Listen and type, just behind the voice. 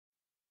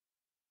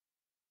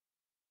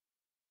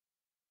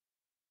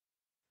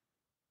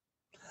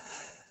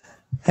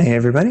Hey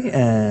everybody,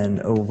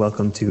 and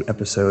welcome to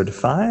episode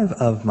 5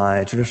 of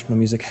my Traditional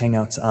Music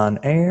Hangouts on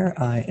Air.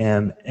 I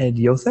am Ed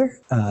Yother,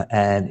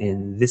 and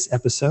in this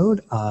episode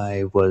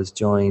I was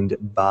joined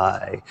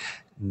by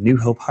New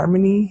Hope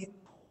Harmony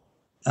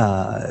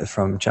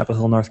from Chapel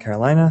Hill, North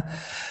Carolina,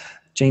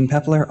 Jane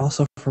Pepler,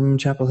 also from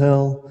Chapel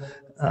Hill,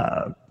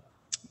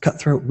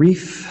 Cutthroat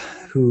Reef,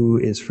 who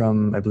is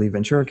from, I believe,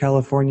 Ventura,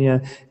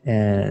 California,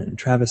 and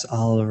Travis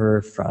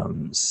Oliver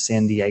from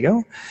San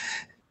Diego.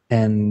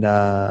 And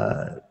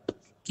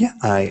yeah,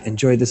 I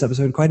enjoyed this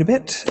episode quite a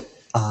bit.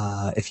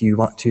 If you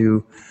want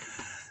to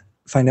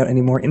find out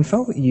any more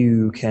info,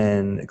 you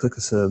can click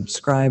the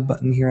subscribe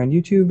button here on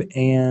YouTube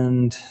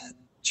and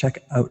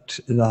check out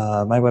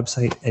my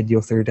website,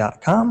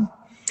 edyother.com,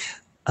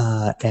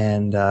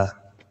 and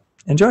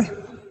enjoy.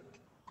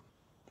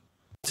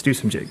 Let's do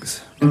some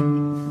jigs.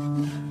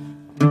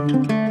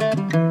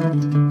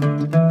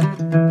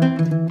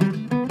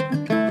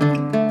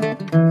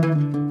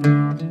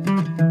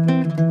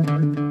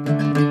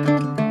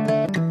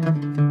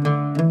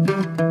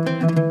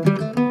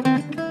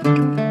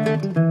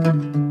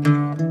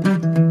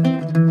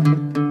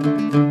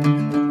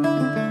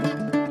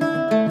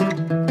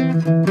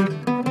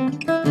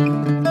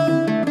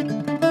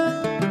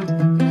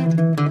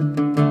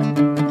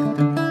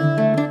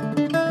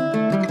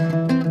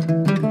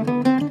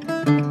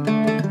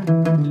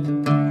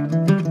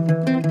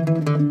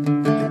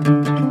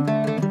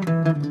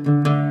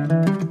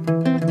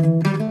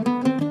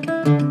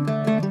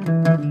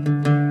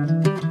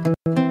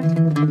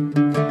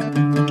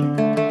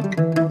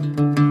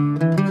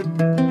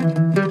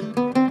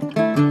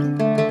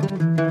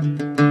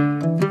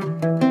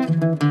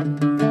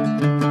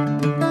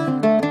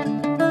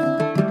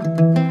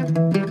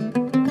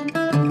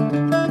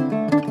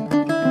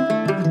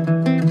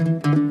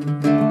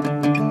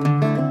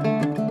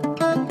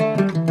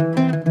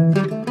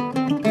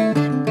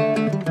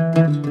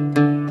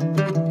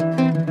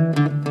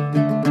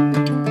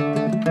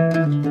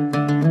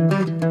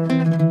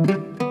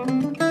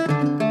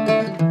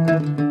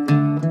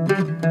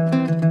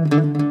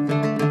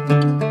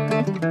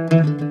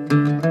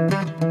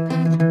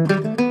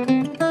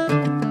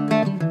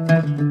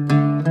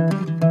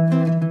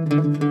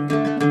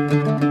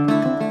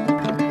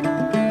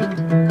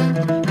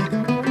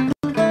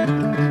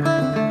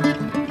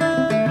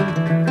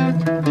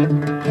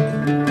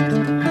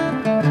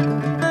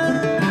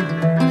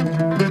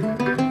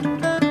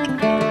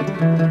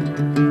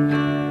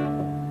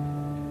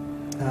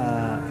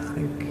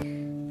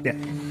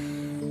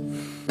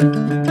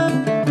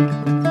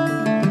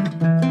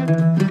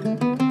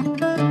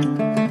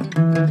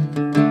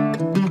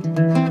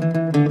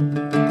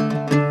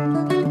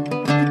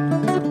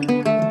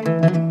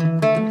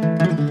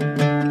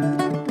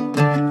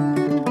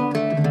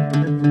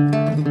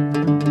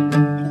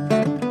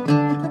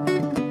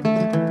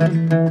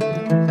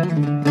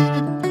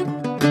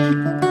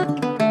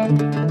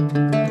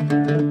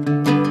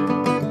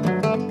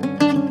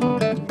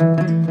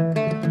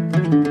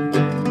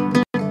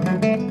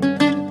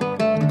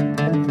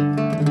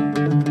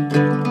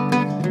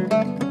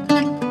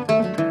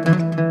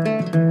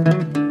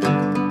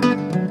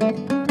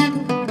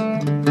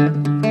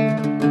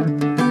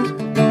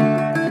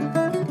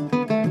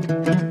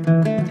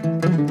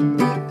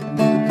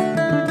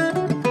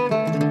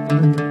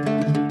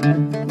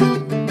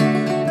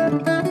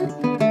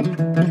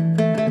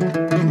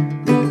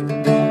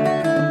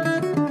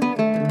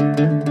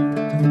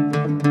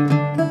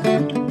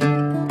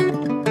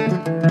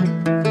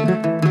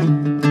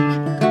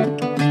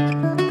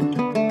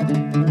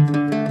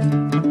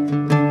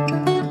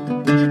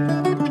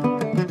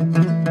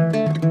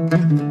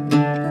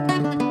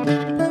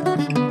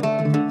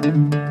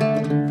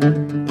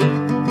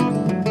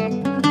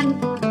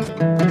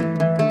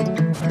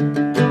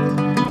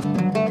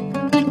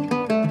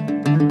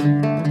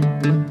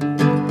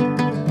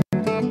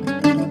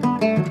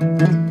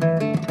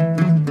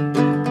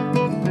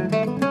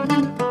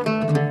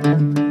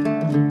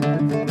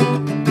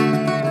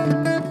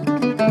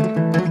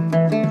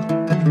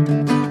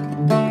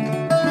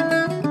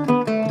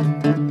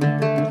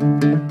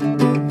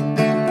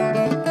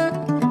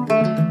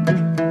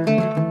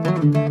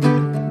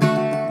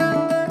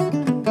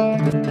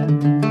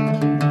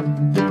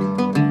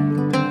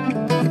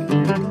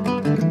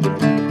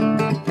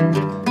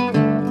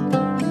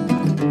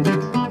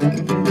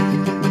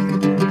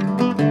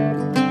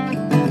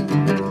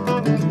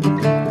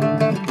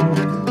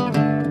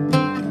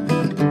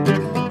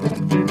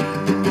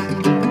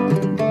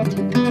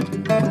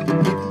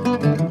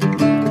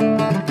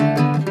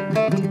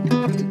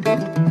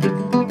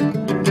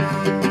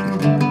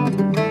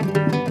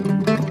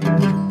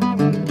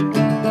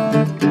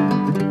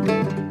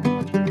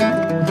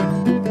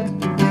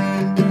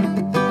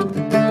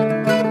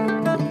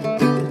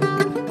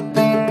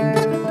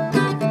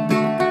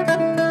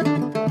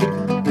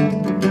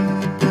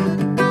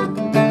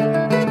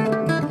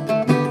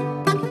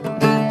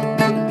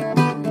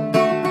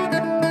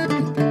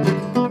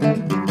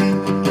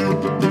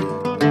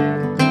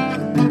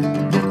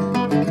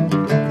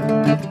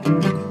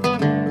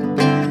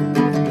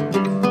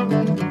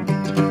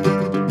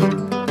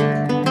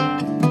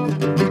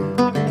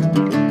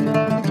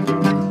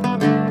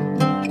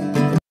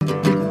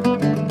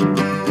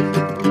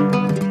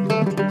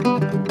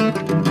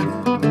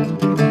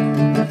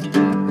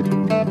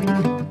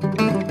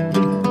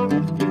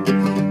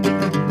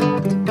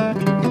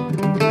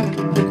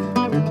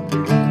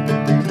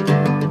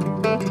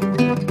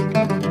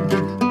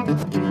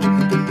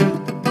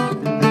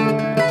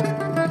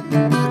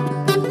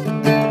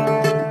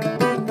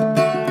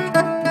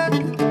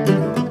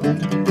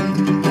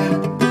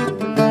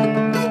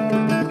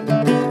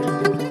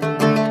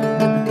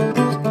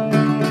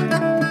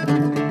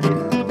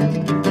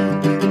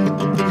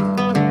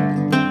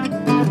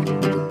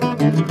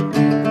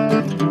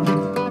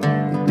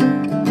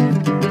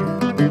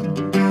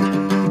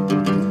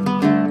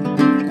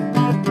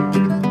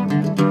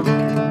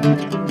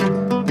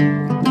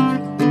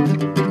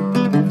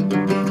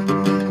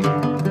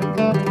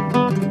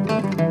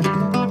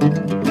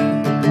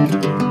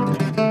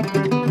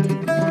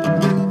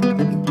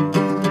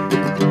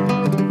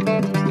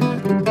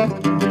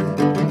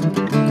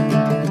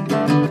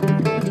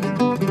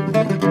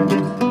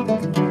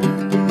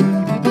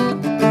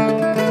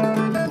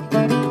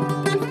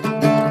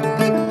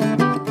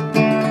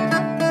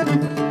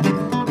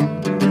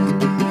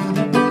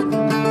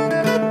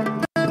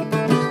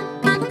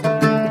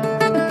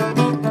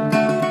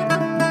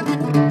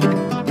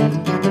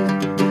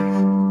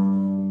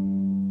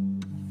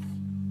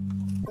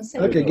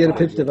 Okay, get a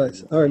pitch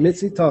device. All right,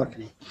 Mitzi, talk.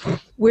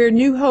 We're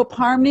New Hope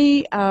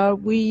Harmony.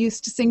 We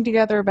used to sing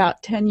together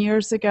about 10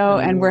 years ago,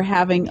 and we're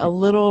having a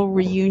little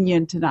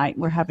reunion tonight.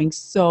 We're having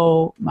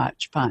so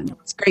much fun.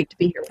 It's great to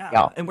be here with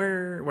y'all. And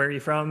where are you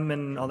from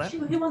and all that?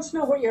 He wants to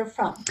know where you're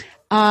from.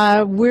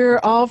 We're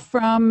all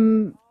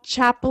from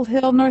Chapel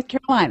Hill, North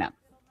Carolina.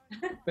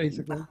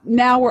 Basically.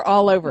 Now we're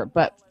all over,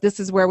 but this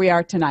is where we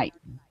are tonight.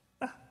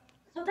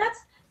 So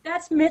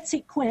that's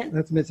Mitzi Quinn.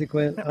 That's Mitzi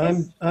Quinn.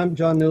 I'm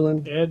John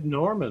Newland. Ed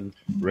Norman.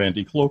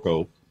 Randy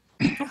Cloco.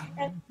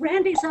 And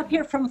Randy's up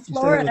here from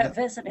Florida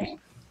visiting.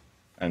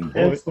 And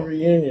Hence the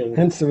reunion.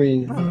 Hence the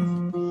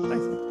reunion.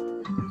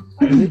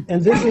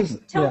 And this is...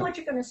 Tell them what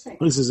you're going to sing.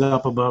 This is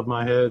Up Above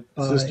My Head,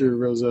 Sister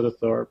Rosetta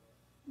Tharpe.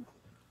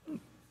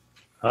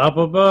 Up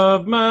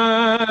above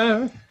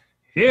my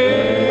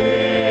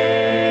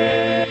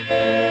head,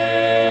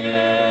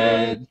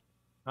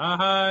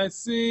 I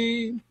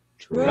see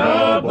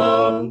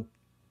trouble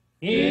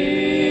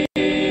in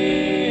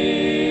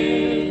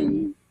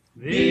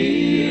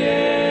the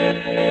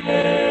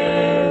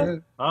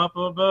air. Up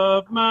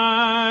above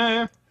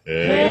my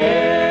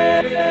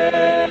head,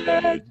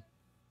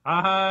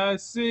 I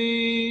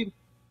see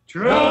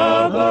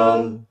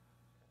trouble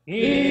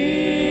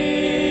in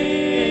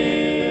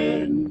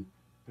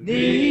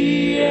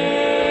the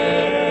air.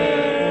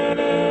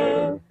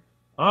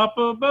 Up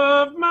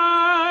above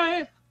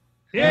my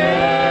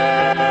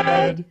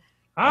head,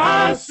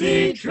 I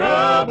see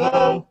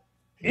trouble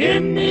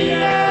in the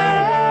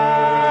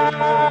air.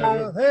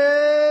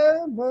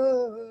 There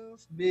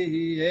must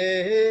be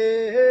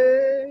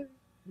a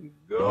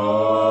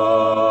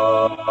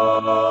God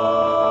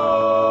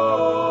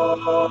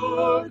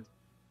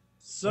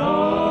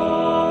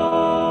somewhere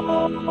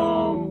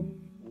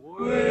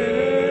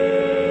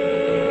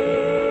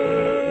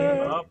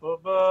up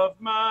above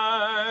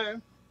my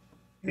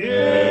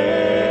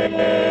head.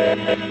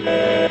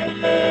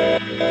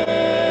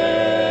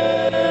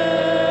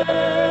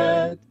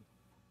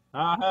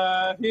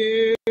 I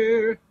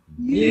hear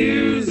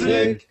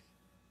music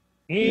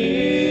in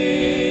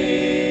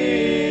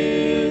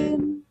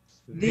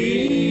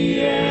the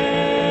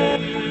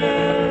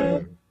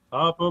air.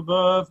 Up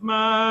above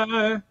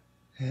my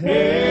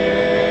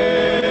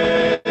head,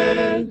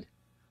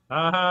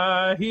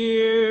 I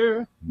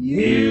hear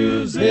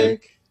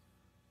music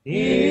in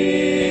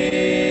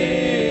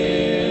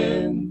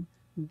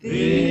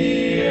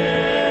the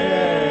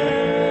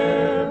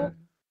air.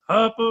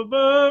 Up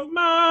above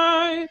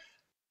my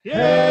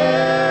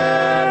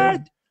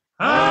head,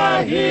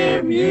 I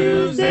hear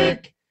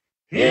music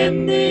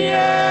in the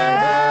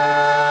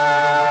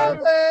air.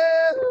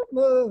 There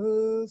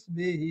must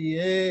be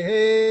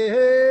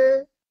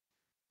a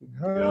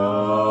God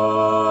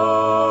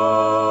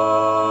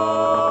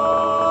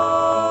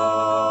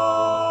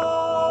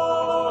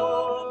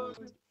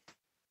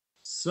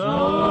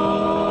somewhere.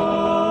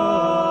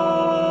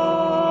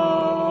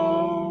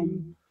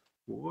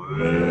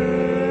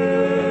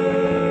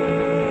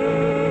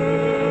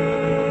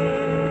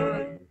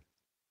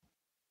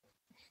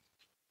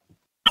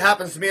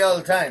 Happens to me all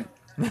the time.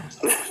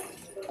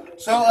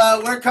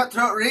 So we're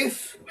Cutthroat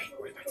Reef.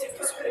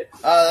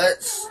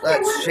 Let's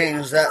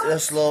change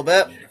this a little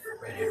bit.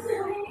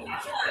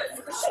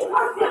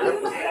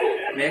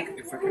 Nick,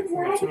 if I could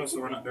find a tin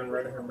whistle, we're not doing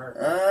right here, Mark.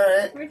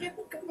 Alright. Where'd you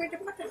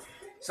put it?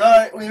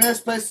 Sorry, we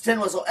misplaced the tin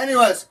whistle.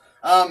 Anyways,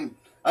 I'm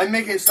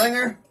Mickey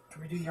Slinger.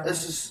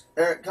 This is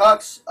Eric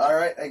Cox.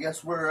 Alright, I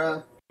guess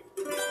we're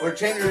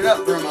changing it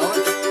up for a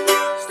moment.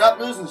 Stop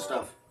losing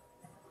stuff.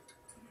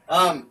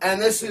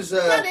 And this is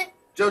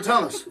Joe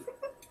Thomas.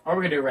 Or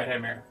we're gonna do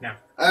redhead Mary now.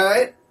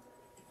 Alright.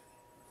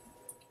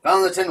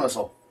 Found the tin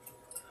whistle.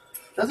 Is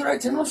that the right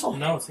tin whistle?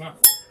 No, it's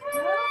not. Does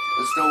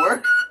it still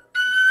work?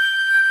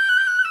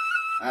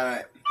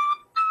 Alright.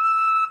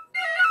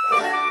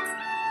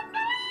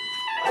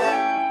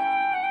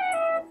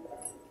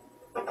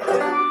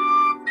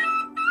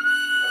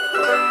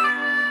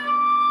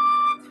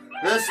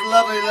 This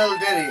lovely little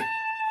ditty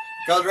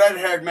called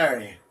Red-Haired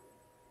Mary.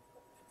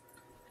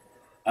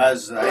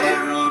 As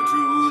I rode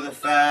to the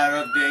fair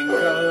of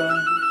Dingle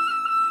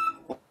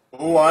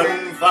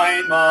one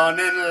fine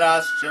morning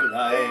last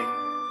July,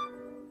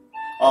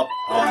 up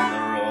on the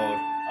road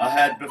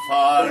ahead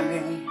before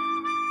me,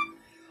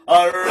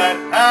 a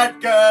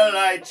red-haired girl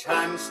I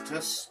chanced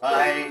to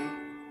spy.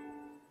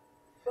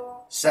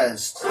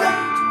 Says to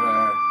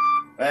her,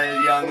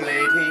 well, young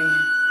lady,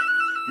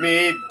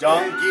 me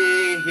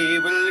donkey he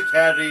will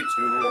carry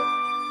too.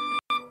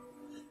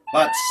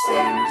 But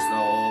seems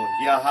though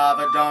you have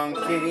a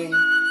donkey,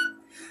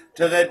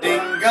 to the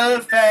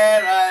Dingle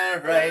Fair I'll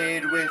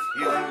ride with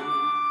you.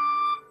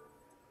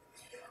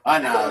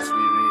 And as we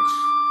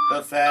reached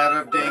the fair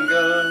of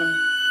Dingle,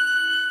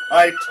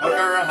 I took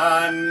her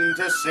hand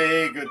to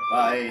say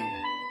goodbye,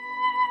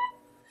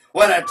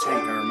 when a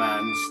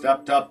tinkerman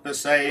stepped up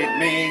beside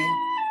me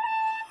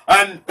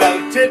and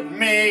belted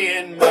me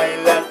in my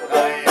left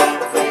eye.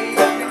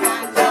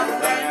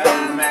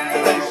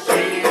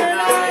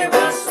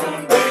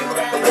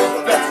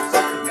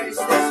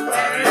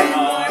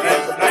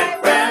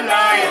 Well, I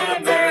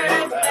am very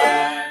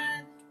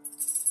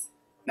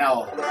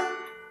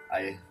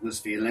was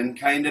feeling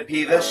kinda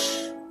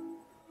peevish,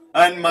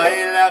 and my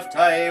left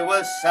eye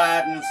was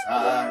sad and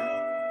sad.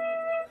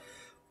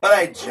 But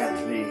I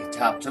gently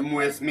tapped him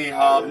with me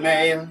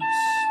hobnails,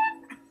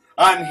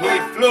 and he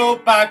flew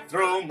back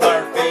through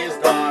Murphy's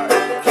door.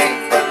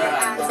 Keep your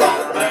hands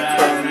off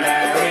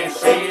Mary,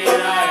 she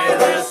and I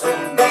will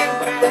soon be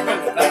wed.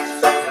 We'll fetch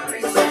the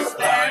priestess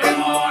by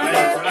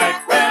morning tonight,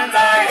 we'll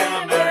lie in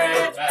a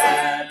merry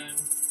bed.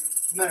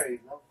 Merry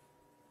love.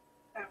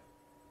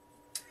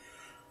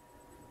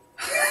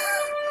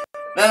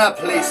 Then a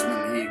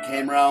policeman, he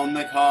came round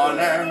the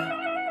corner,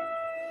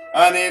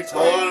 and he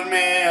told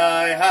me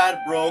I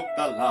had broke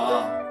the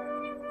law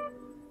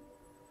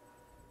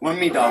when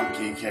me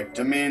donkey kicked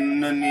him in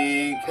the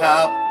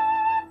kneecap,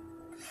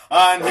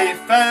 and he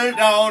fell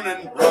down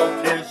and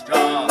broke his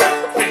jaw.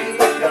 Keep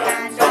your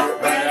hands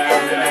off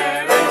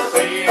Mary,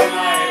 she and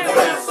I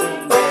will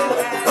soon be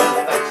wed. We'll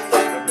fetch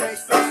the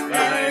priestess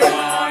very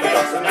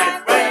morning tonight,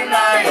 we'll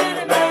lie in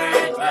the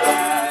merry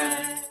bed.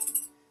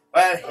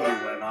 Well,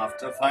 he went off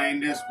to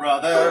find his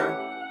brother,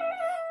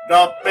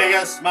 the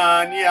biggest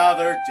man you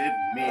ever did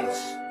meet,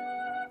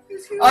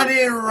 and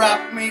he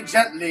rapped me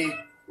gently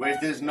with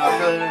his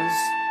knuckles,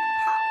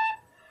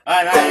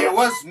 and I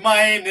was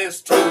mine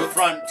his two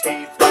front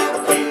teeth.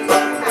 Keep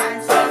your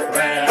hands off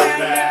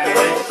Mary,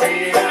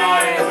 she and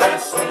I will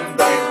soon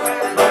be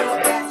wed. We'll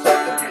fetch the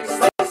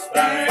priestess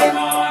very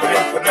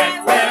morning tonight,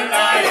 we'll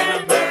lie in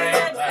a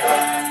merry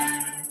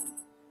bed.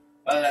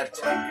 Well, that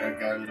tinker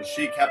girl,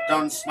 she kept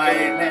on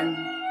smiling.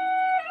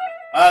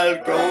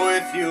 I'll go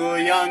with you,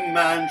 young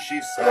man,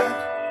 she said.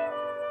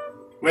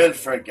 We'll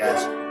forget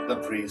the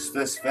priest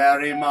this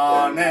very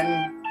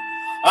morning,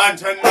 and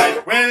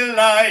tonight we'll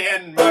lie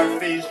in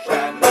Murphy's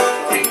shed.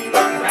 Keep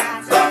your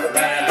hands off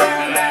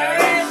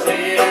Mary,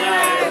 she and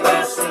I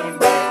will soon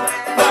be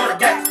wed.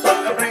 Forget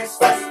the priest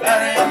this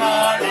very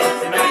morning,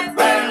 tonight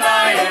we'll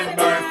lie in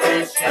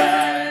Murphy's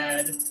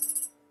shed.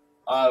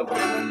 We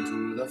went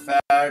to the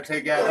fair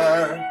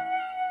together,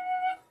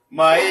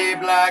 my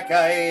black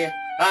eye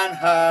and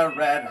her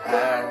red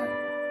hair,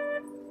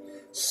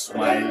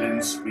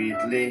 smiling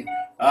sweetly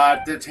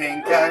at the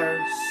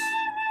tinkers.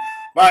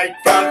 By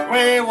God,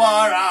 we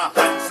wore a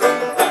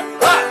handsome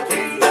pair.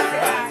 Keep your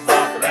hands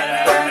off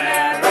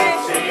Mary,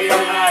 she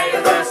and I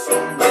will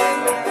soon be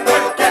wed.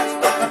 We'll get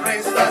the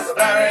priestess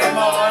very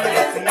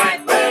morning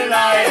tonight, we'll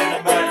lie in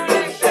a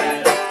Murphy's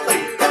shed.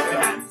 Keep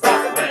your hands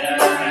off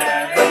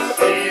Mary,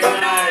 she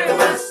and I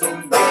will soon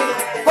be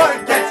wed.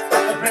 Forget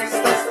the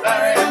priestess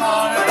very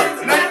morning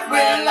tonight,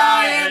 we'll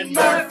lie in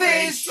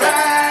Murphy's shed.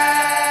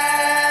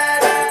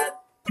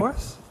 Of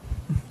course.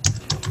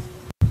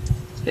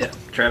 Yeah,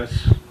 Travis,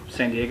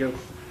 San Diego.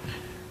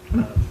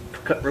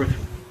 Cutthroat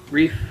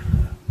Reef.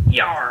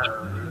 Yar.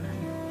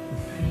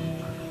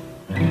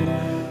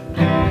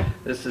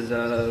 This is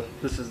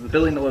the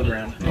Billy in the Low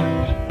Ground.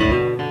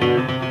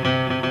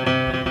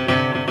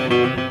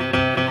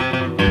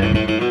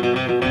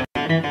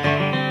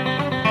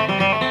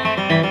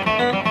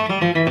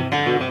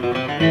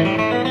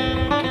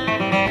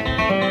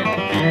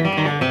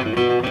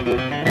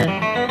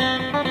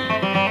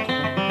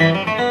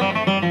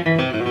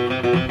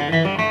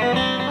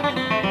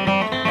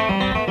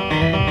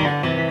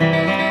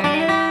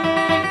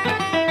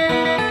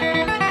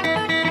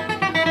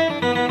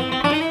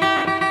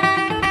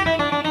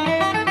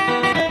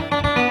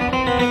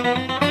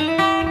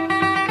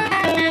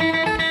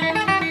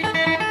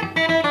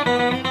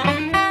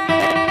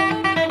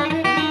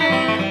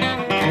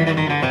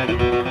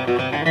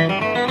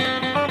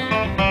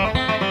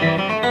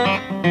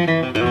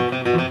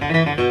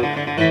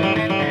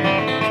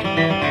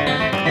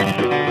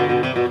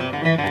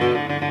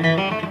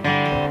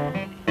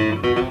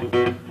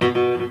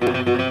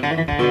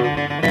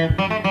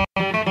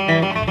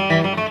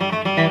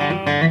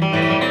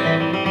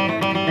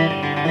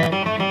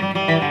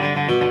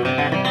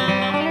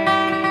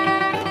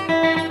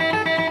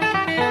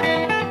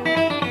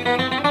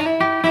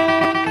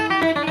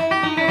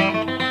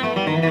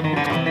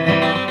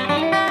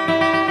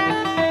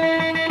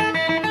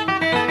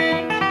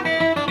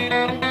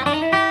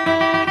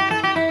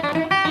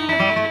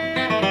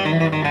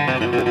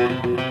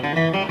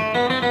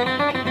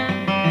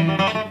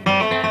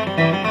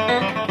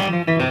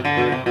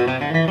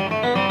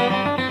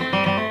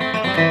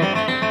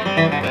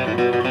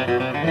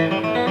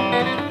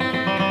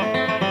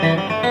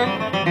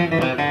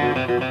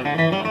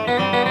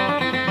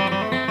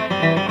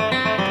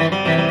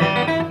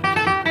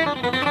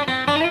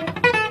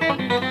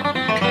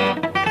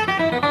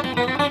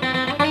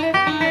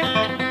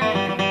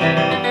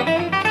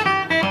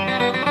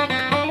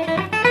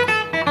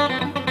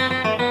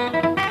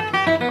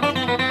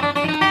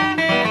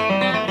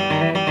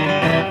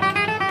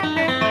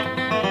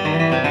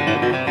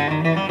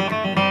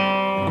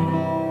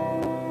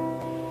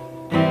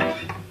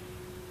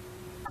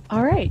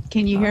 All right.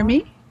 Can you hear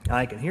me?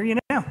 I can hear you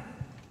now.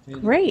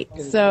 Great.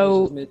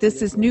 So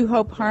this is New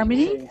Hope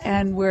Harmony,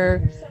 and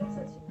we're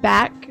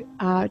back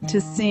to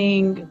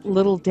sing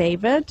Little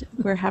David.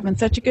 We're having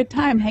such a good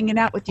time hanging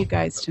out with you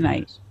guys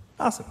tonight.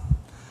 Awesome.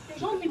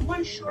 There's only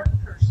one short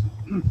person.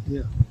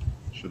 Yeah.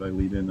 Should I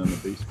lead in on the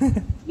bass part?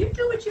 You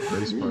do what you want.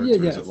 Bass parts, Yeah,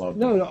 or is yeah. it loud?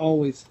 No,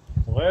 always.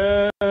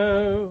 Well,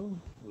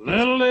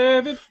 little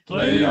David,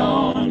 play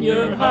on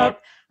your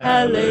harp.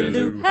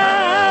 Hallelujah,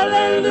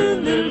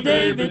 hallelujah, little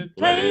David,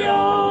 play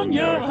on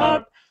your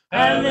harp.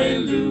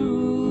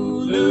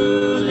 Hallelujah,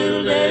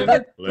 little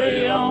David,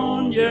 play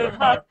on your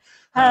harp.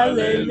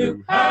 Hallelujah,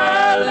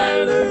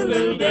 hallelujah,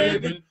 little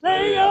David,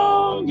 play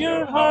on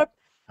your harp.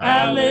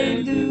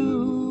 Hallelujah.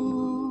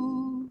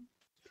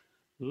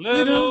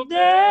 Little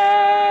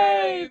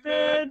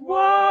David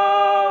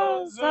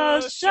was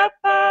a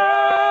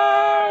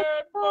shepherd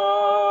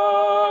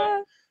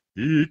boy.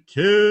 He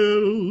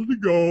killed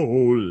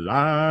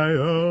Goliath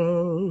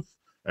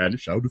and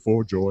shouted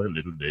for joy,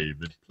 little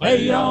David.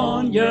 Play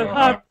on your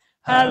harp.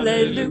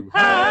 Hallelujah,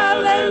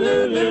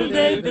 hallelujah, little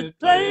David,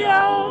 play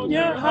on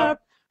your harp.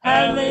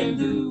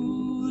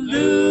 Hallelujah,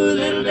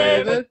 little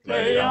David,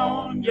 play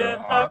on your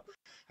harp.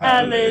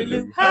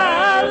 Hallelujah,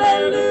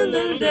 hallelujah,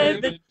 little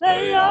David,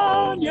 play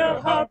on your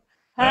harp.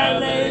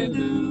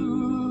 Hallelujah.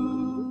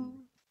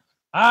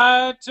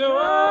 I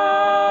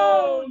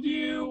told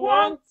you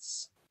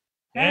once,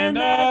 and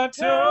I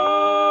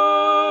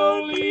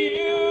told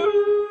you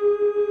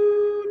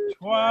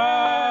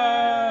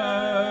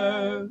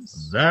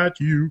twice, That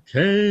you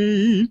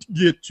can't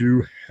get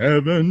to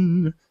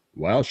heaven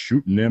while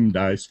shooting them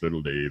dice,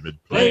 little David.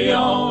 play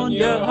on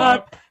your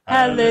harp.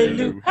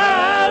 Hallelujah,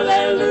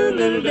 hallelujah,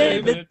 little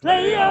David,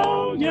 play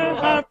on your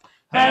harp.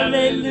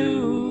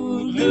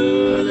 Hallelujah,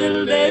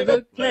 little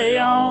David, play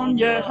on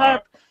your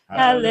harp.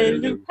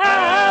 Hallelujah,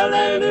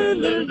 hallelujah,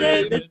 little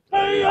David,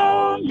 play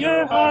on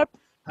your harp.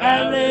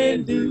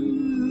 Hallelujah.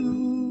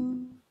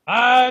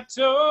 I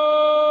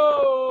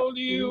told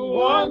you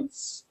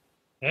once,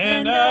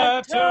 and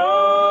I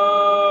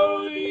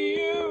told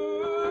you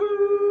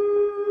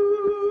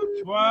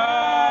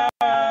twice,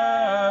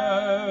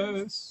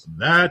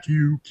 That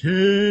you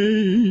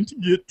can't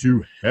get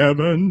to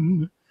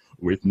heaven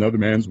with another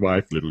man's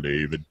wife, little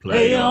David.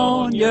 play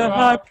on your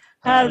harp.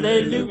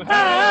 Hallelujah,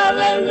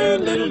 hallelujah,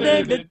 little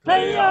David,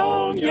 play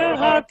on your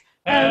harp.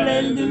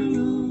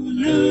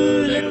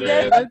 Hallelujah, little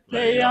David,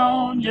 play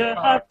on your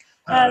harp.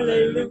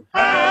 Hallelujah,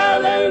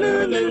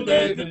 hallelujah, little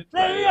David,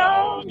 play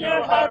on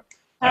your harp.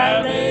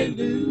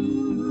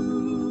 Hallelujah.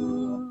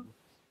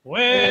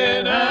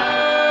 When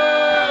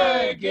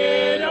I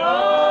get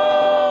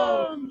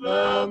on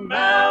the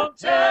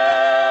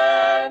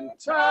mountain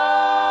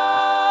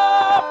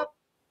top,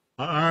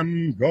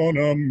 I'm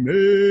gonna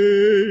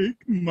make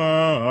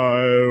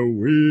my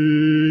way.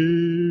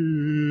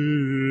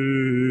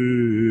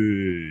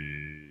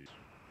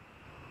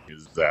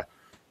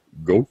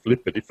 Go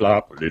flippity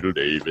flop, little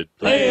David.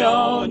 play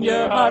on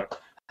your harp.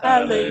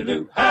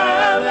 Hallelujah,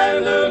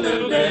 hallelujah,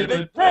 little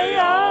David, play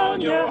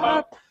on your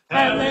harp.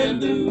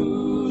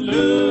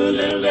 Hallelujah,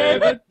 little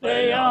David,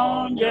 play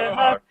on your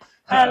harp.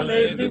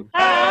 Hallelujah,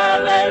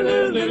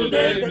 hallelujah, little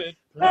David,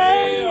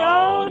 play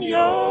on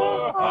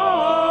your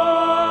harp.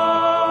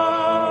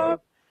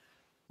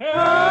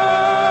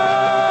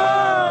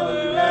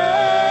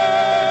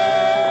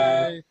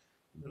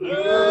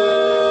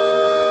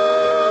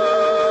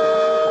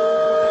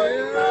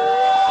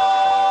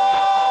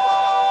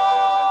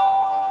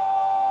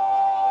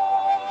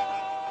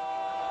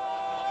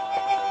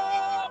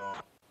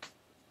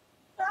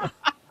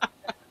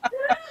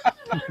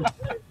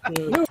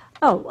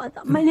 Oh,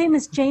 my name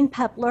is Jane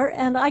Pepler,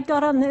 and I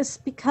got on this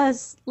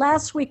because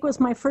last week was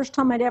my first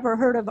time I'd ever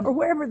heard of, or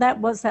wherever that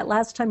was that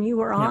last time you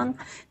were on.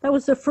 Yeah. That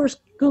was the first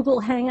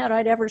Google Hangout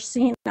I'd ever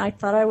seen. I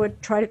thought I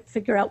would try to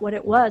figure out what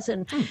it was.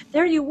 And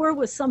there you were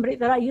with somebody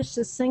that I used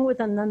to sing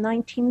with in the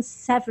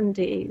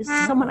 1970s,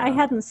 someone I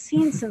hadn't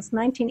seen since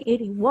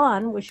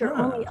 1981, was your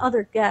only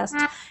other guest.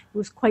 It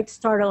was quite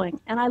startling.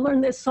 And I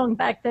learned this song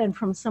back then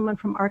from someone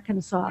from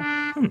Arkansas.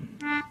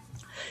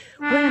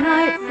 When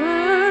I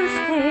first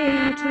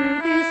came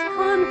to this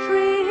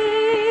country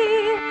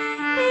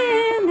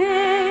in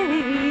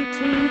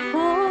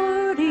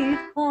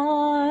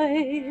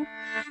 1845,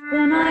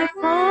 then I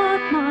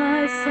thought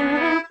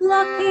myself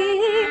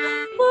lucky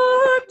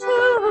for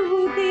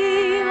to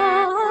be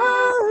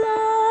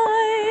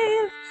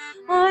alive.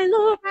 I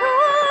looked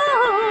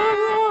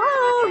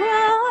all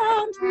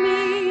around me,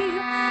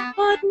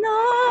 but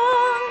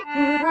none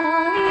could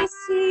I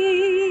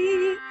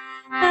see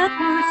that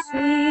were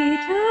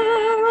sweeter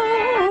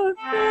or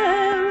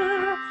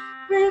fairer,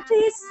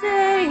 pretty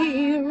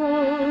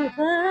Sayrol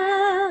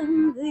than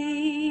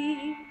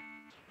thee.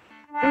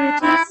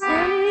 Pretty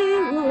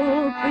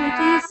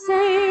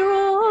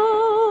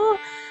Sayrol,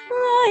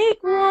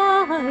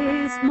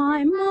 likewise my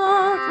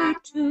mother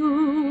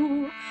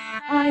too.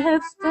 I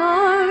have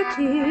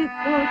started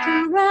for to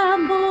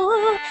ramble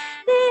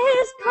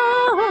this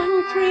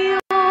country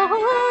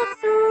all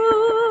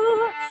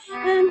through,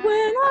 and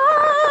when I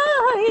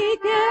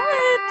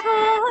get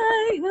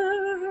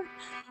tired,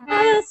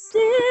 I'll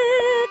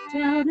sit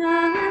down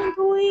and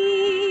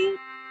weep,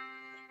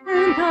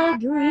 and I'll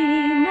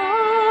dream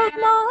of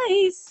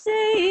my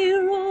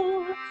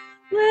Sayrol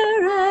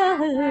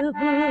wherever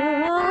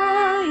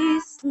I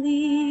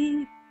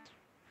sleep.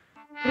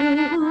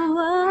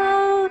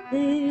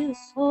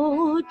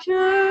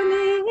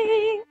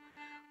 journey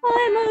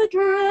I'm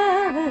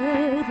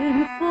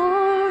a-dreading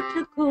for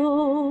to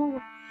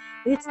go.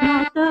 It's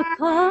not the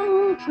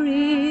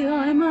country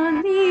I'm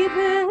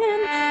a-leaving,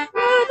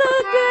 nor the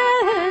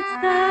debts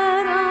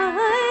that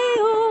I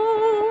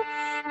owe,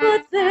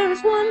 but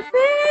there's one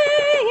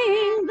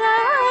thing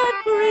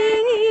that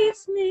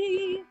grieves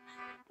me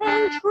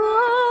and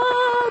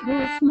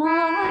troubles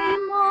my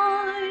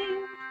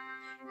mind.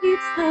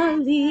 It's the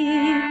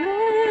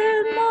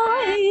leaving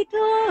my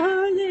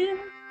darling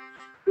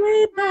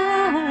way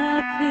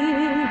back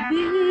here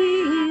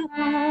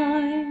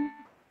behind.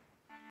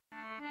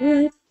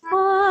 If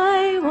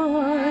I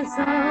was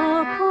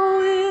a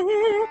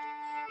poet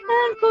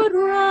and could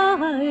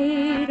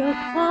write a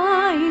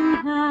fine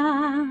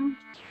hand,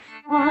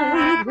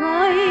 I'd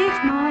write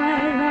my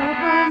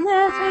love a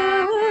letter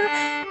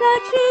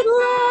that she'd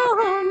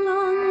long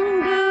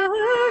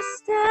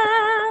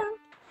understand,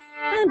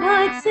 and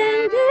I'd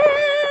send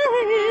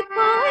it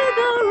by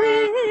the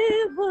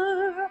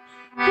river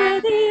where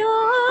the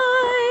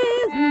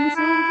islands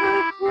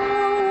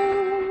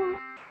overflow,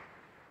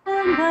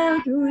 and I'll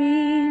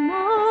dream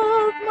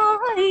of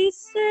my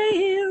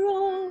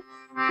Sarah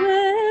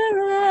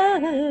wherever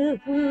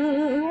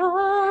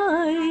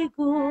I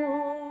go.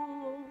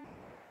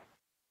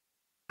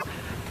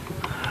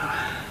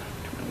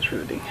 That's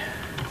Rudy.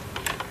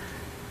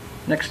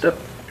 Next up,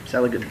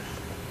 Sally Good.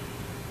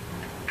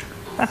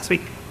 Ah,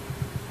 sweet.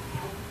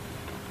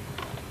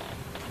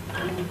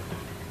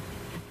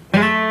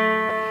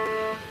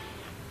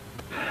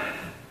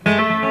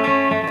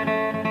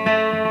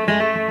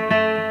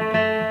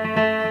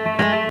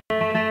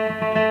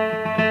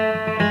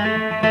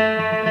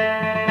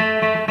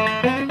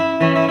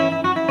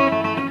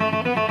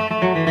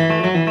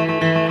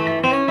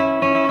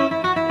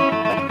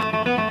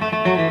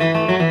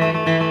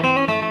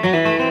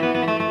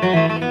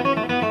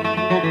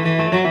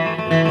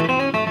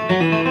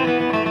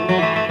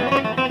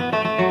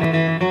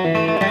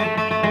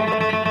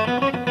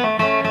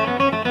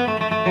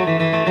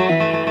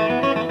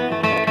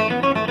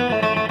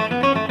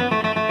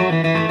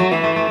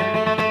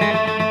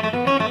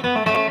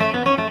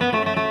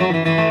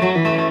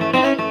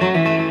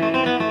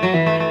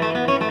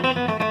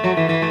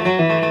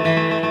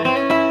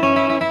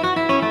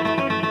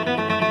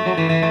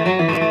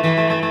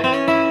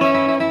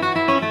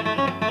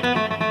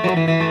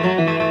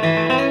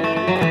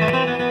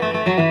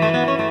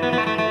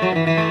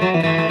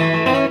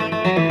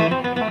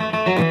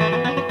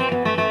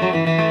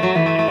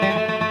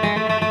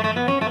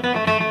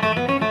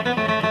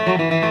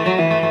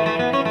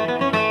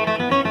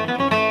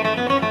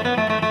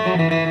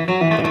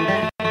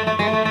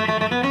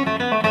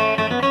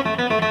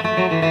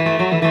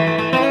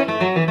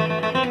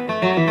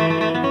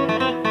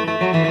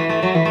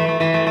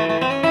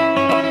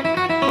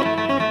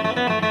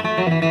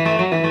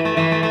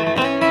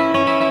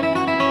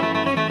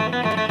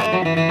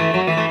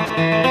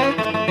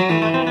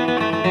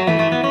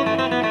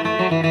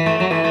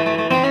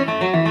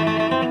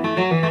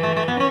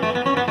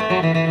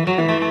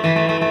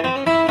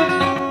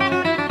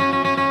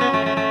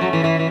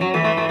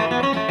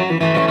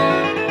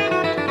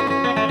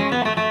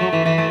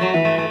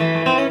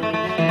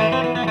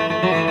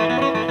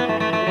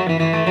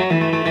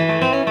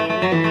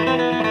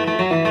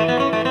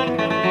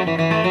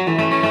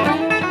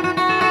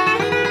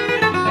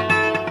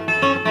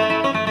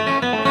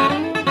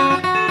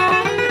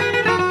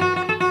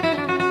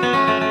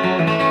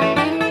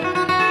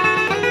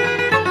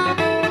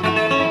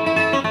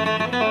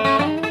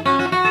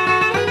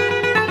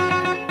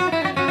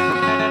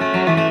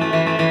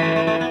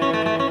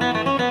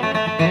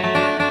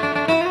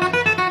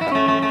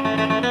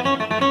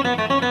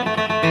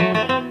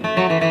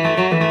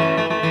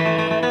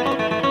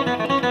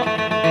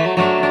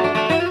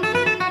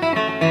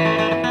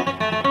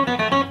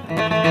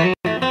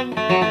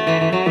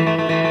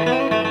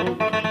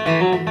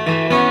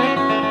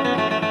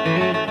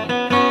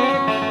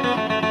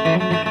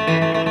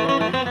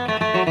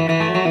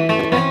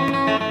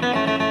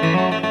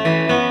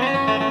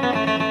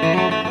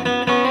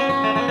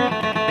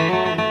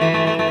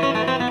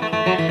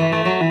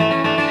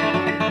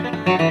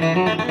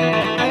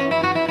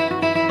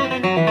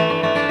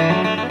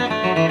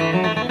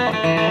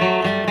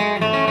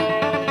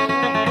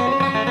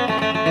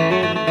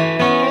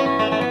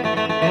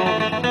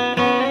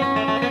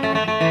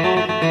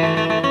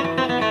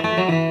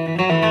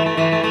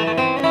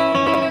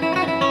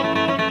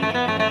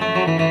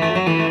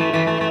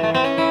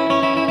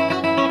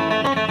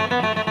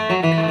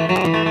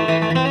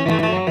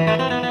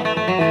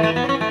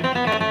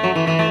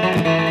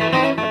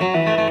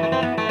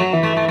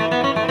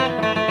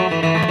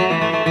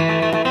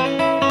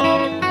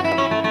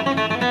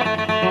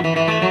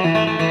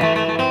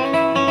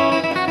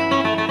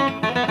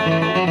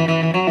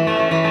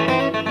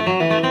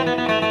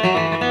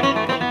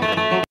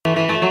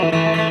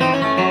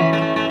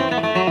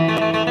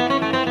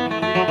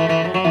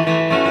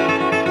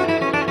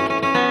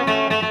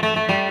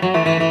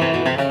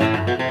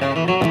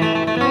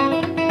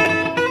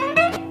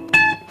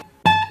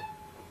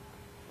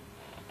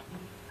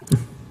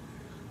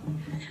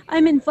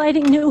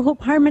 inviting New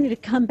Hope Harmony to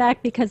come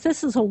back because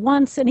this is a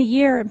once in a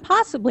year and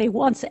possibly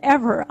once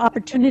ever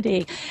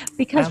opportunity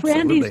because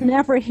Randy's Absolutely.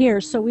 never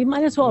here, so we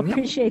might as well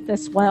appreciate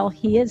this while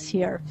he is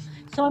here.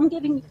 So I'm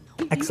giving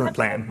Excellent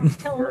plan.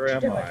 tell him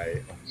what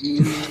to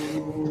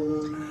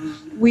do.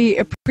 We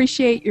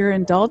appreciate your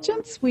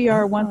indulgence. We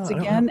are once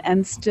again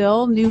and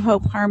still New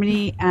Hope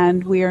Harmony,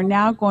 and we are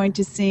now going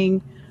to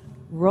sing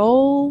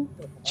Roll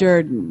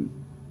Jordan.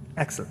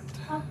 Excellent.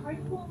 Are you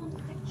holding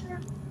the picture?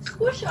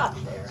 Squish up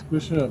there.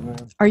 Push it up, man.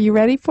 Are you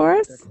ready for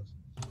us?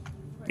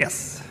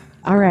 Yes.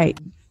 All right.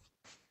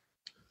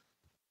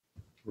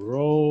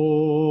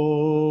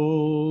 Roll,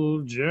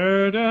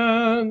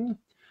 Jordan.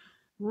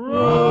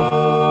 Roll.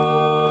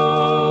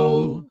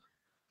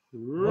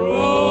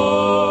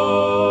 Roll,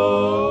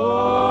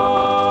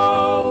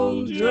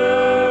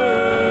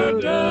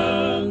 Jordan.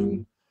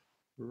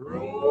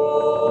 Roll.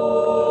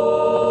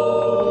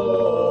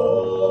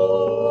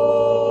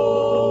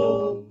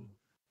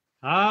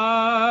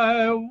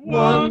 I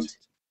want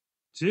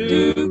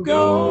to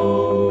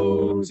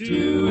go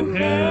to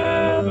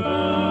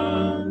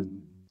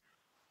heaven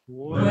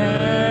when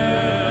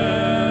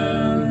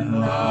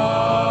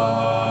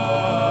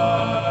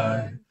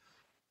I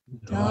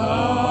die,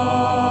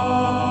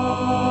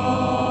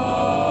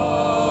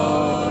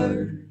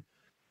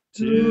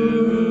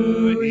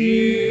 to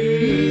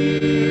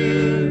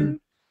hear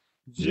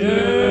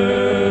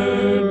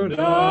Jordan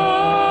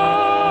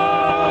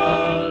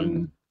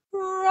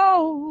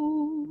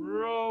Roll.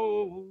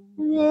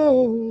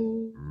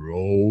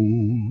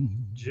 Roll.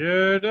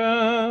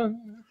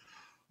 Jordan,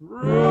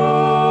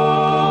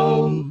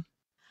 roll,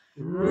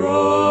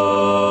 roll,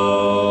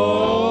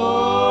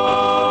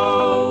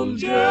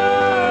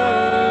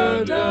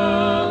 Jordan,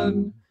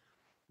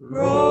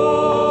 roll.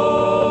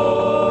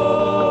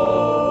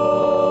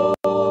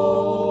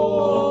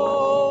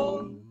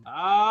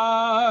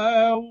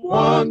 I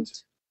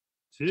want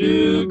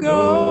to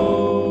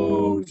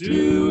go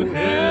to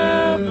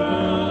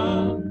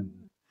heaven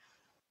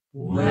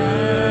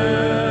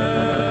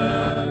when I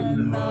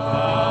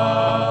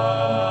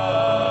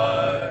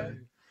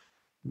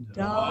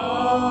die,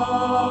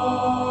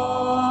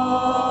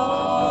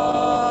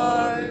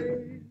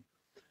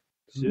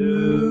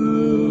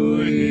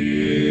 to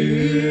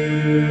hear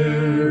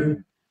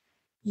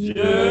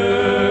Jordan.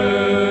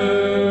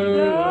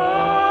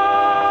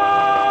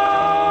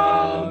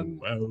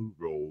 Well,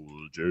 roll,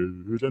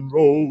 Jordan,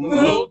 roll.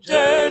 Roll,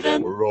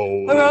 Jordan.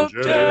 Roll, Roll,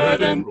 Jordan,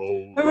 Jordan.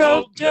 roll.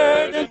 Roll,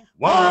 Jordan.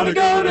 Wanna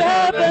go to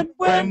heaven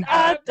when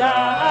I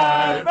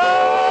die.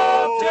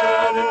 Roll,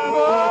 Jordan,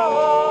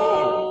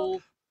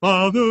 roll.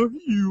 Father,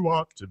 you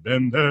ought to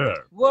been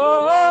there.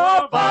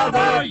 Whoa,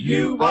 Father,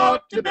 you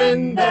ought to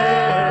been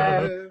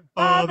there.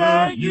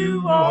 Father,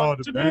 you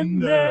ought to been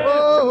there.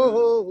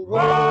 Roll,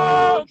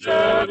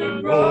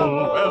 Jordan,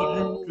 roll. Well,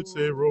 you could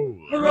say roll.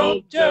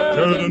 Roll, Jordan.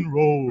 Jordan,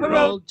 roll.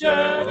 Roll,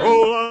 Jordan.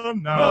 Roll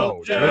on now.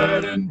 Roll,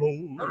 Jordan.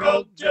 Roll.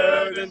 Roll,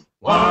 Jordan.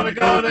 Wanna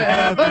go to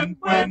heaven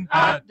when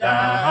I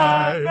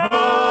die.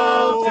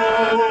 Roll,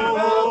 Jordan,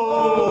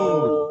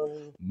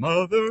 roll.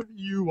 Mother,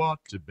 you ought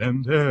to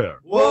been there.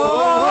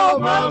 Whoa,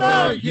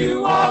 Mother,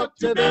 you ought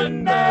to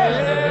been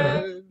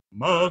there.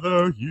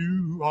 Mother,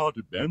 you ought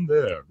to been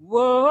there.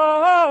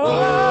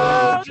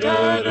 Whoa,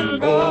 Jordan,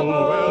 roll.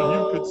 Well,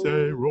 you could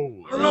say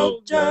roll.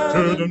 Roll, Jordan.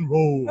 Jordan,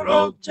 roll.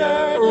 Roll,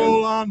 Jordan.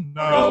 Roll on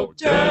now. Roll,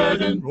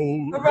 Jordan.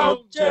 Roll.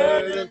 Roll,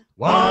 Jordan.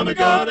 Wanna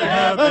go to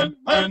heaven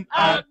when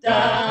I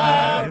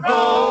die.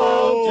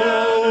 Roll,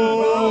 Jordan,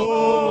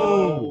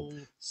 roll.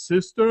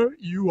 Sister,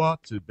 you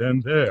ought to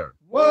been there.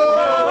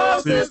 Whoa,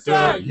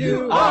 sister,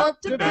 you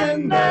ought to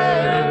been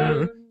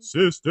there.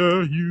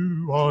 Sister,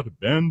 you ought to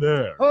been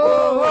there.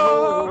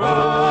 Oh,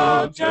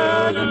 roll,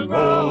 Jordan,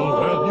 roll.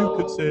 Well, you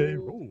could say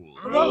roll.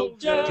 Roll,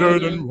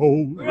 Jordan,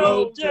 roll.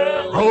 Roll,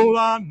 Jordan. Roll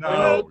on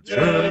now. Roll,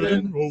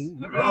 Jordan. Jordan,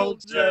 roll. Roll,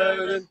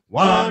 Jordan.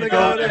 Wanna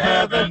go to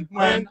heaven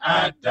when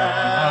I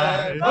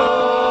die.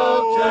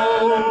 Roll,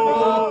 Jordan,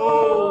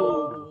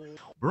 roll.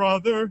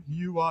 Brother,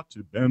 you ought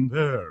to been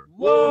there.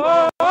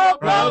 Whoa,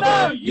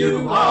 brother,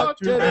 you ought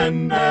to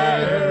been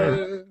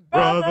there.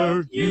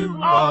 Brother, you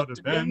ought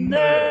to been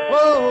there.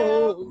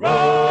 Whoa,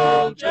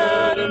 roll,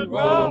 Jordan,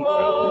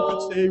 roll. You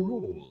could say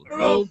roll.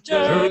 Roll,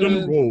 Jordan,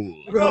 Jordan. roll.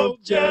 Roll,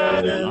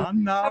 Jordan.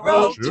 On now.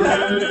 Roll,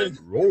 Jordan, Jordan.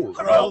 roll.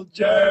 Roll,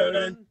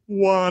 Jordan.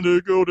 Want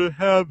to go to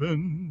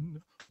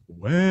heaven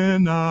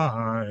when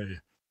I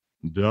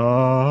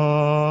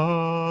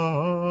die.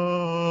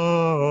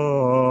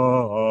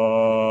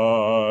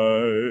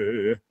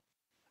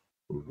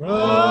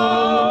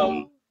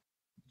 Roll,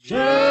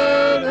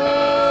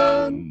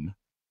 Jordan.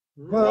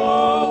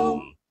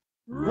 Roll,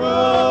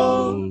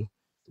 roll,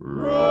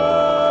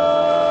 roll.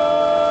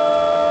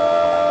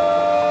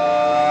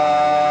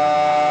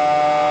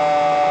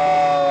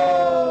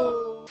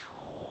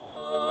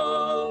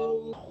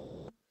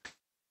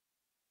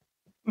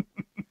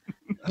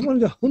 I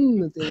wanted to hum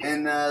the thing.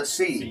 In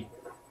C.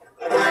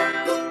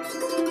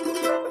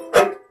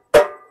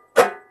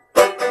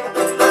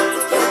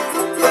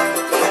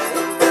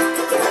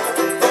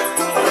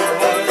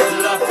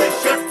 Love the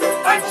ship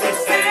and she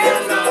sailed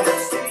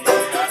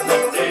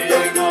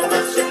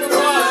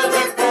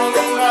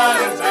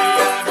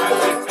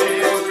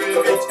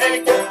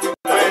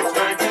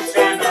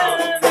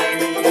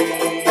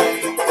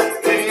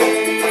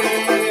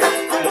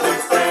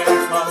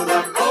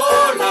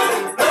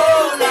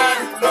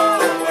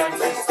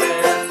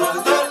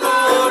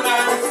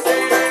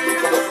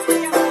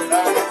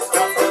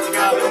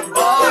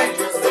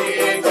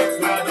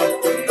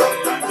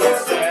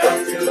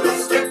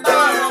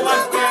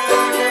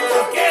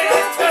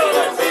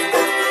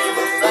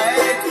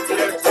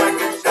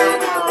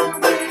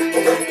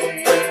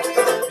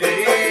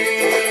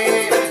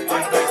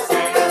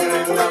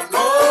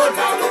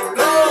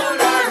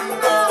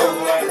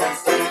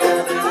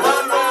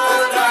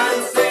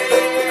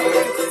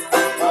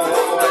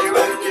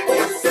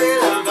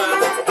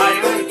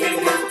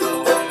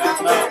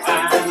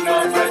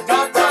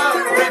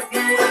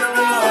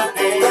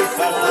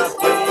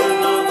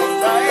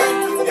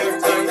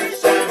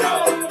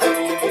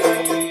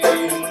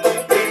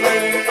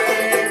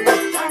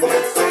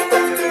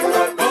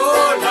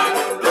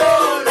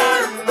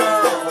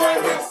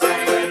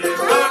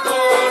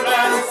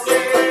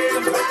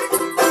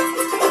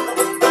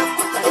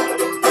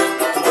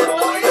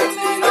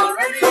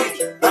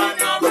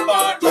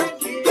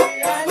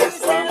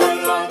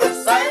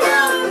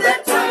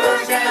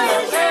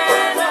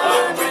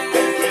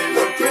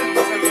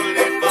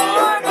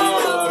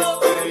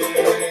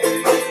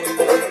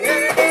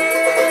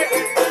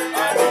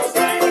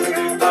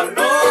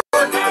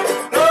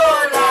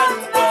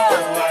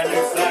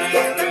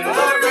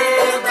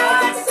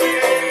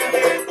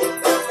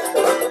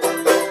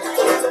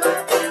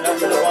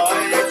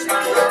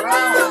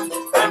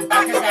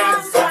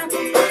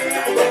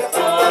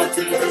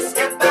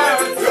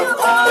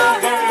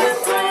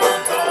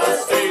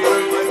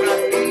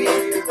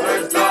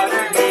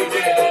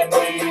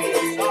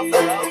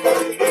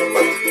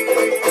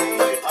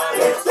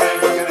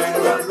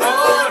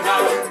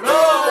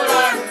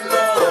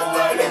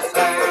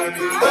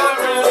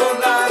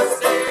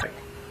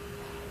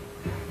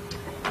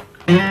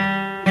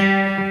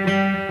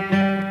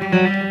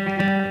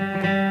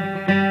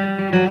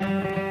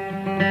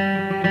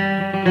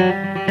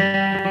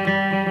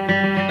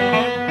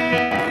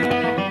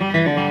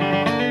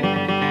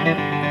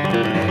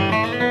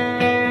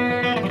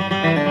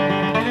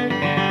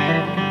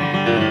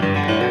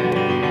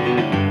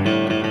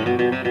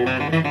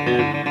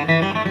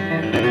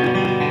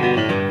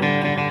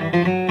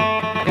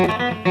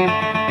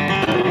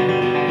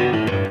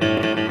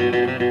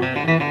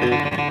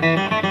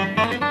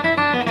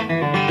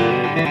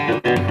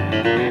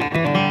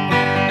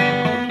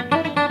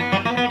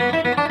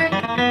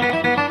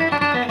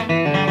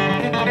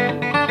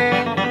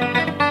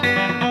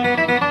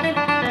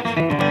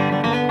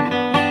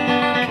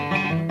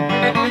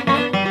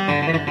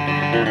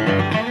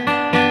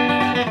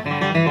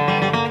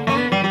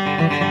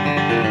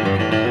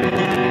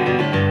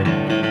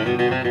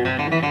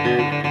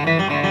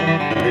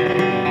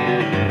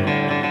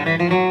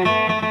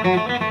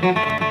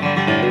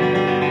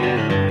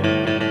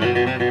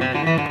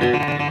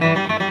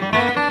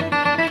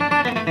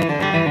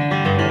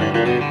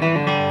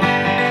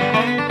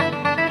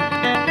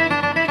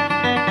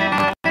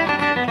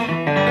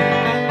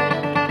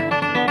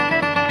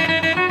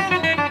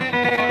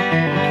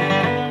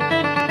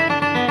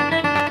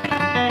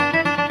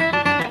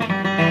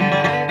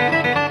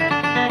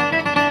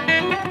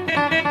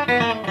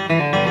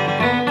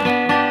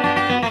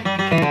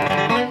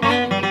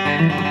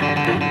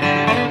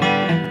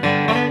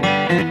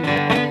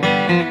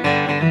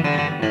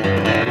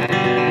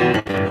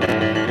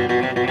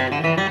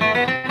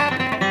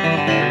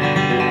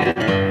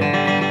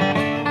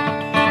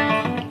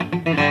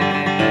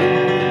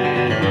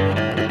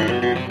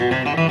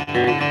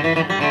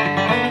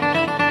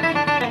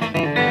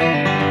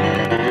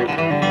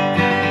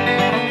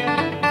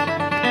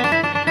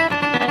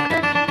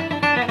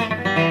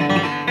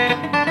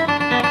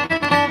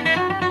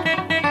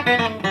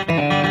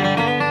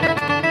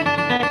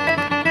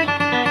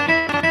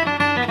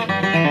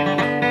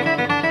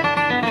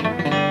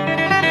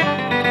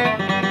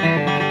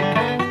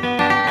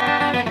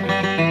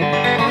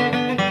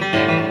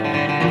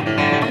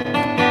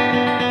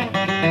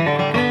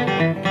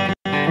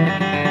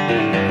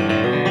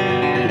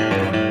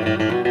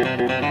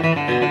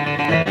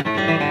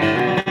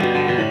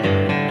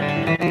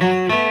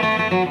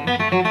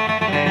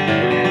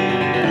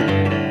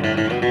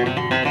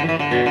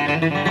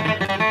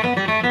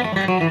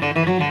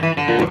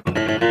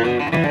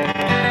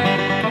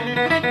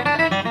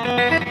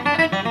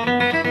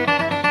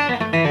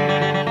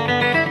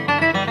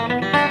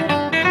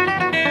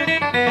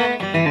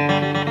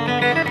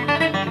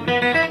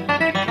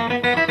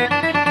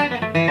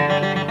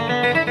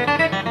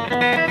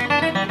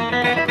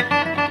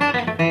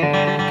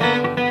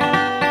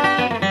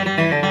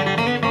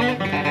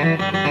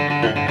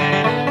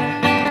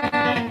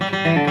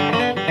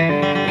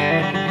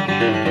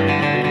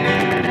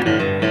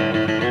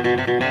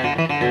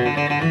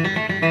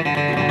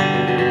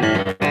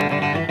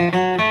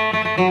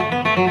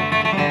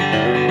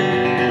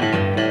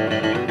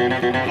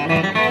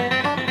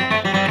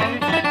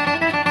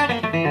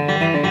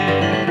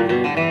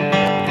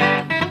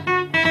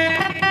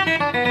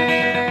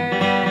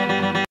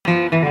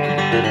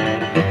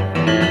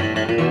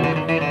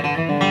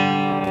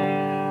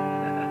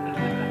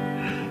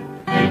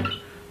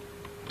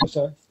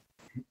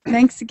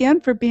Thanks again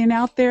for being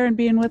out there and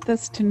being with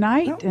us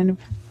tonight. And if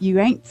you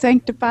ain't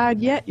sanctified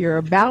yet, you're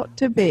about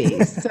to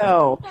be.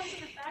 So,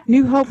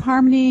 New Hope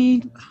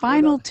Harmony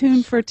final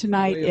tune for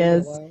tonight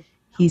is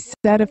He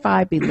Said If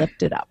I Be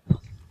Lifted Up.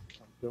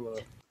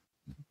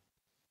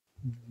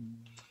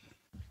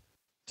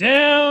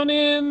 Down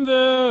in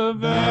the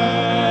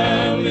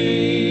valley,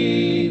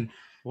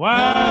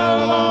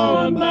 while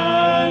on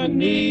my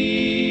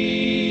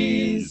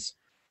knees,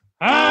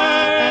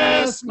 I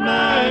ask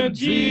my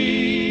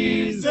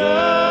Jesus,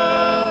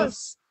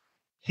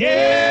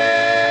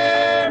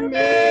 hear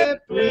me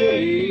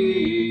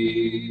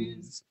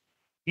please.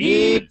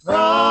 He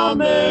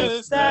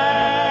promised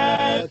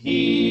that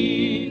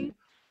He'd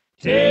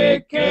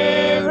take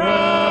care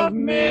of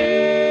me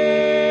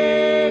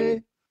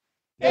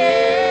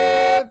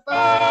if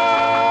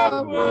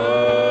I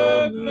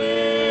would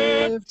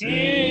lift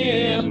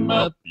Him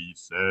up. He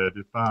said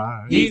if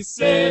I He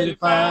said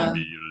if I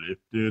be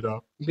lifted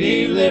up,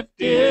 be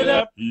lifted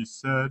up. He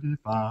said if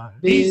I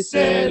He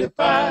said if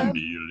I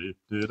be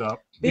lifted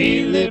up,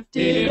 be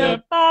lifted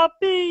up, I'll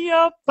be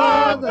your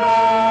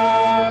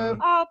father,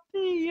 I'll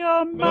be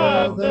your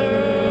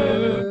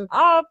mother,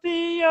 I'll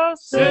be your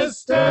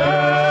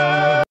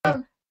sister,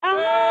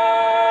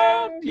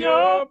 and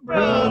your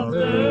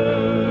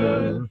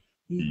brother.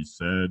 He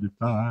said if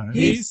I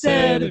He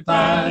said if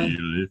I be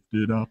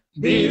lifted up,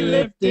 be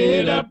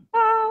lifted up,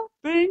 I'll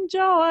bring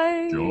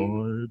joy,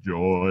 joy,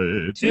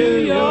 joy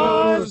to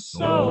your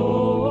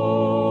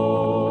soul.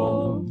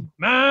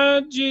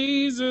 My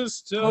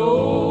Jesus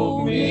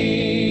told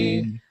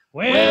me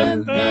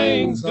when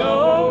things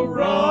go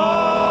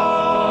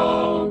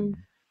wrong,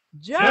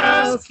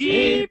 just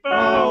keep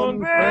on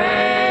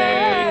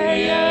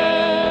praying.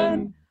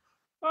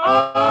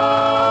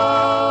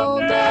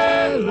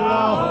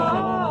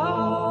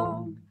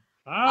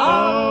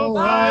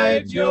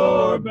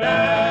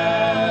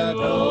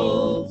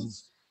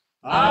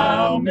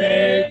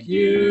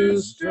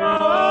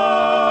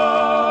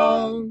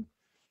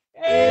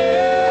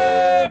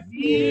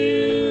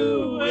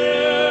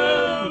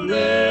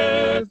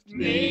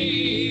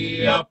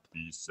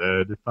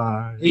 said if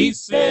I He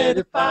said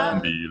if I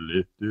be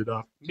lifted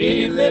up,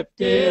 be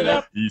lifted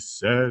up, he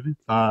said if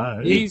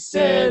I he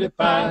said if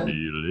I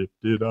be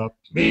lifted up,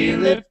 be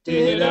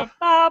lifted up,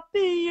 I'll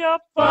be your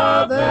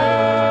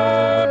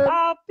father,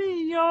 I'll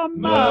be your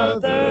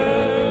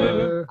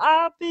mother,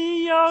 I'll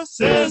be your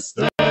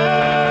sister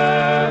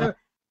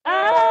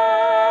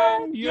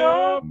and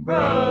your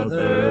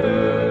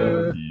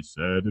brother. he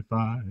said if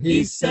I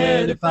He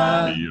said if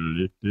I be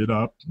lifted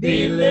up,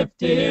 be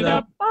lifted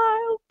up,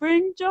 I'll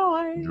bring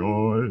joy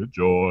joy,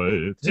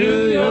 joy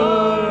to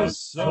your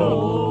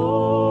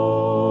soul.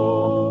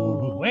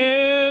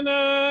 When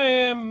I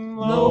am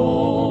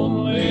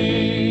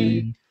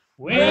lonely,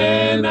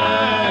 when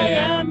I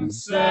am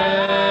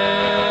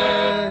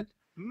sad,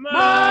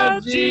 my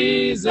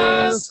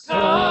Jesus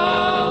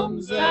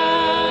comes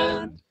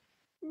and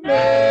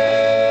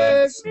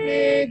makes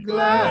me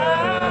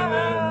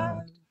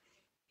glad.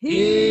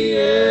 He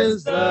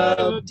is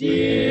the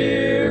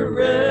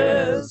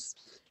dearest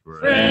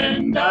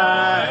friend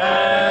I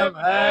have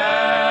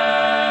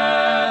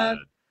had.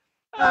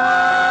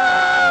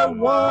 I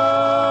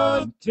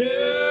want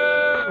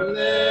to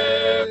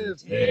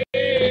lift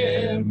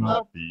him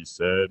up. He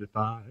said if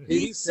I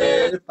He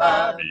said if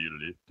I be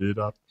lifted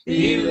up,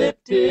 be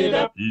lifted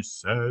up, he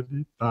said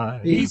if I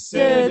he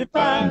said if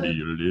I be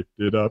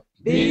lifted up,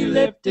 be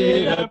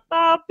lifted up,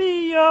 I'll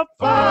be your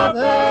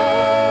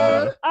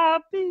father, I'll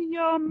be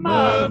your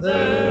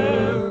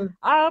mother,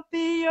 I'll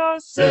be your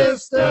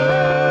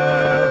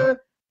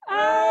sister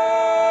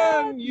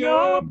and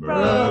your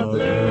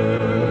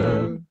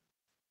brother.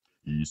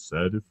 he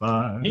said if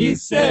I He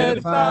said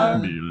if I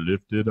be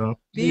lifted up,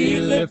 be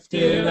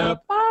lifted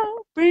up,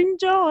 I'll bring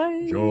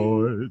joy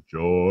joy,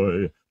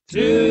 joy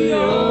to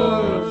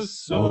your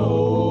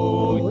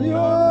soul,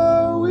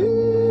 your weary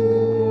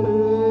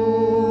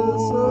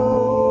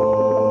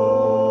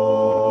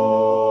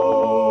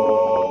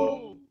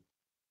soul.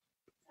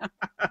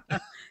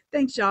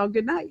 Thanks, y'all.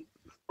 Good night.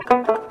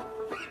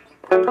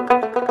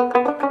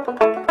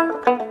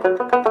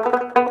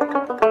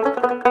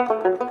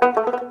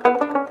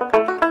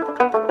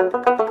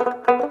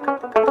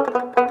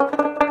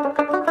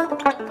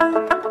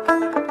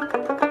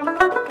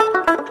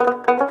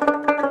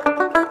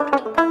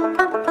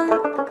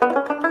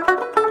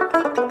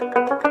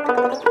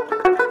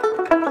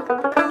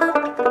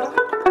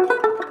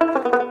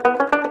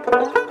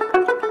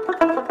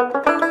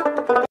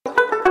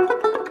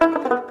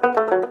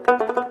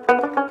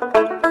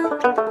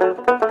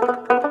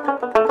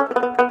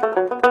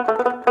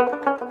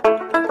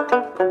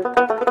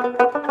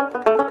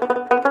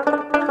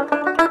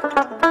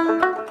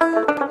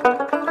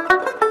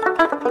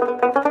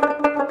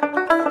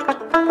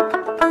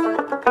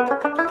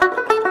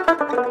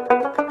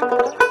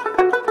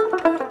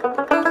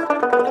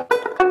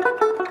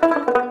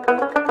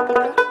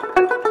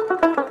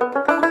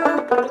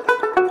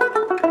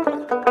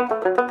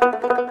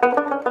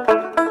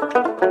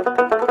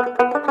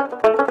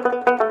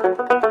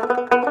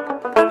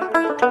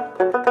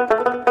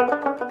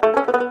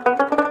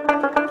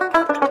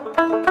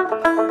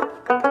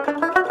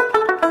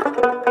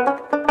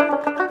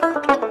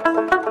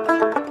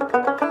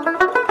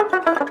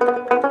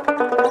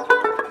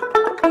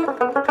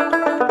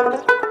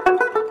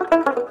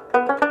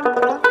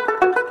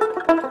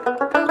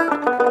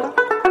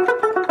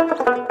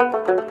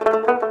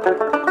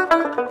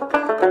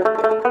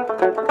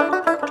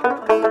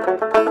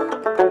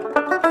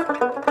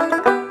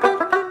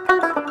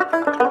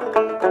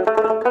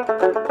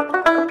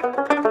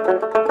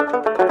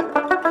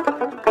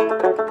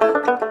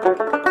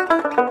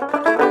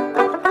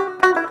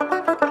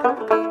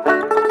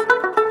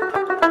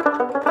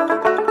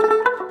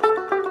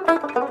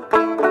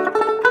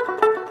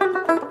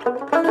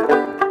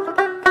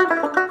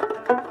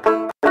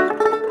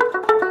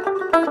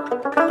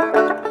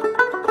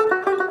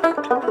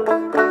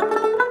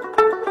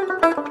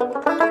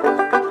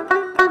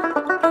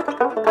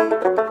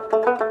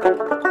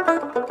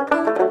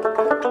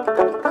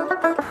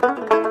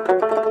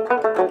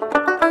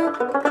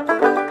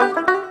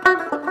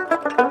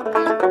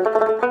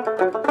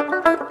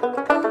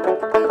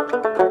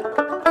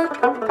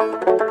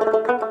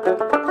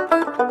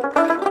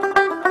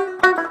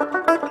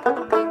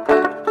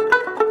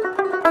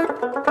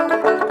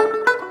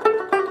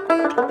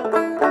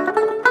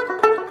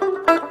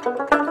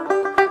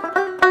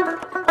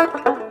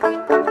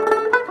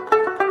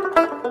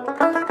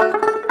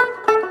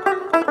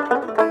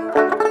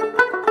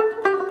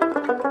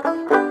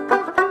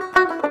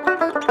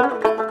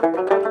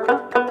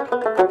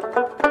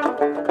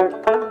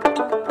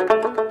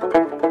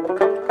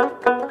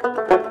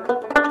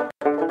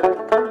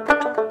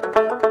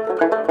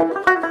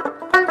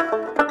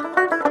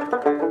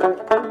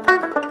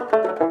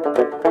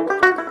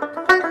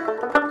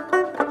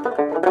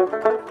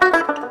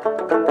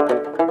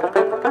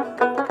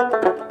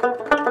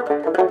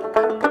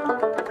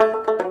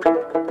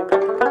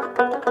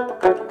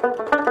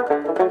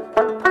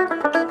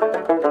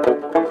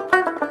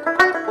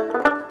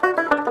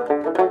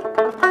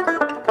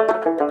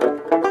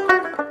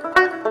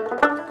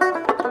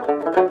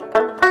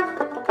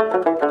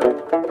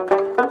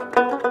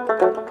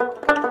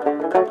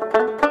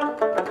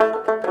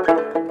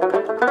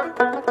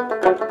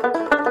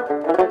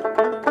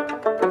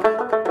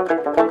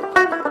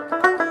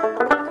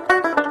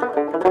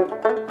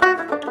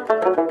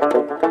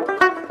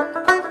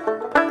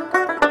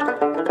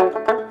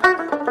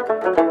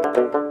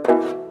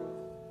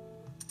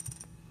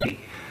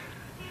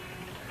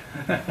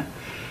 I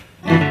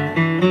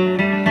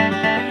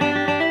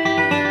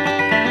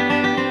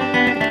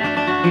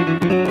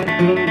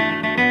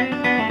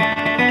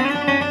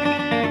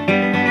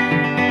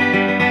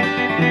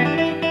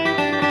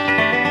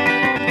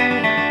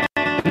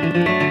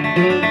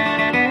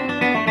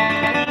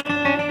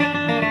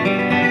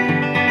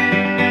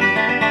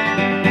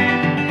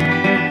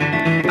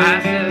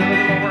sell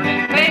the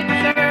morning paper,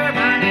 sir.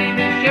 My name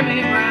is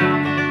Jimmy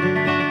Brown.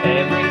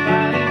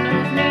 Everybody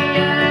knows me.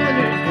 I'm the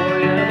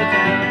newsboy of the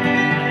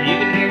town. You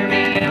can hear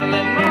me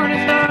yelling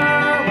Morning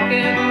Star,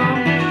 walking along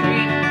the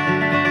street.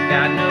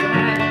 Got no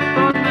hat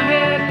on my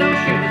head, no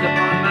shoes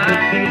upon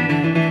my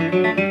feet.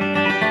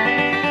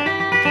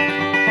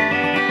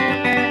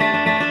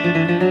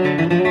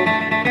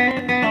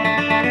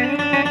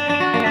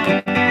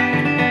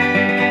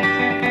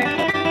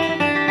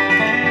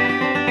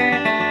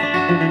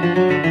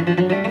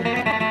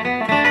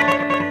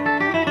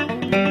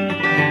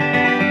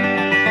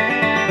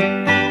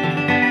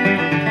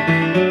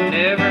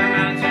 Never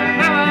mind, sir,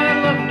 how I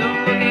look,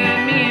 don't look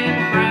at me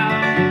and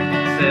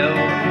frown. Sell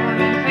the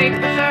morning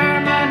paper,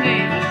 sir, my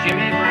name is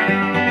Jimmy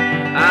Brown.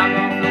 I'm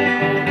awful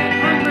cold and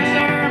hungry,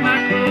 sir, my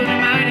clothes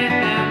are mighty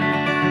thin.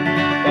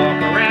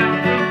 Walk around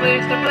from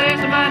place to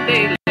place, my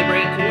daily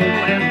bread to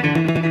win.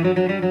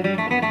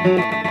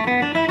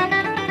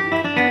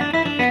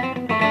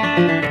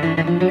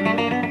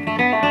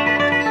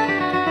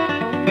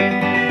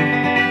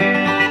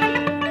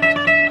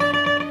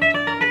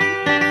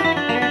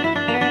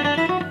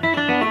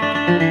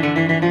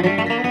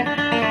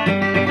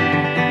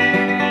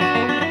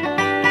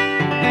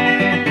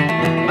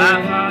 My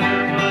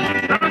father was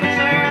a drunk,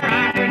 sir,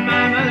 I heard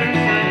my mother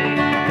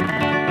say.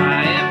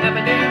 I am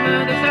helping dear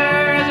mother, sir,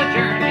 as I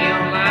journey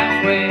on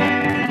life's way.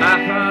 My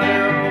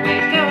father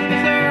always tells me,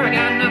 sir, I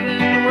got nothing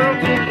in the world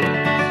to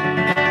lose.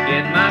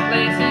 Get my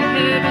place in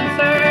heaven,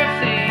 sir,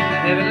 sing the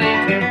heavenly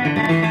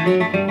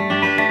tune.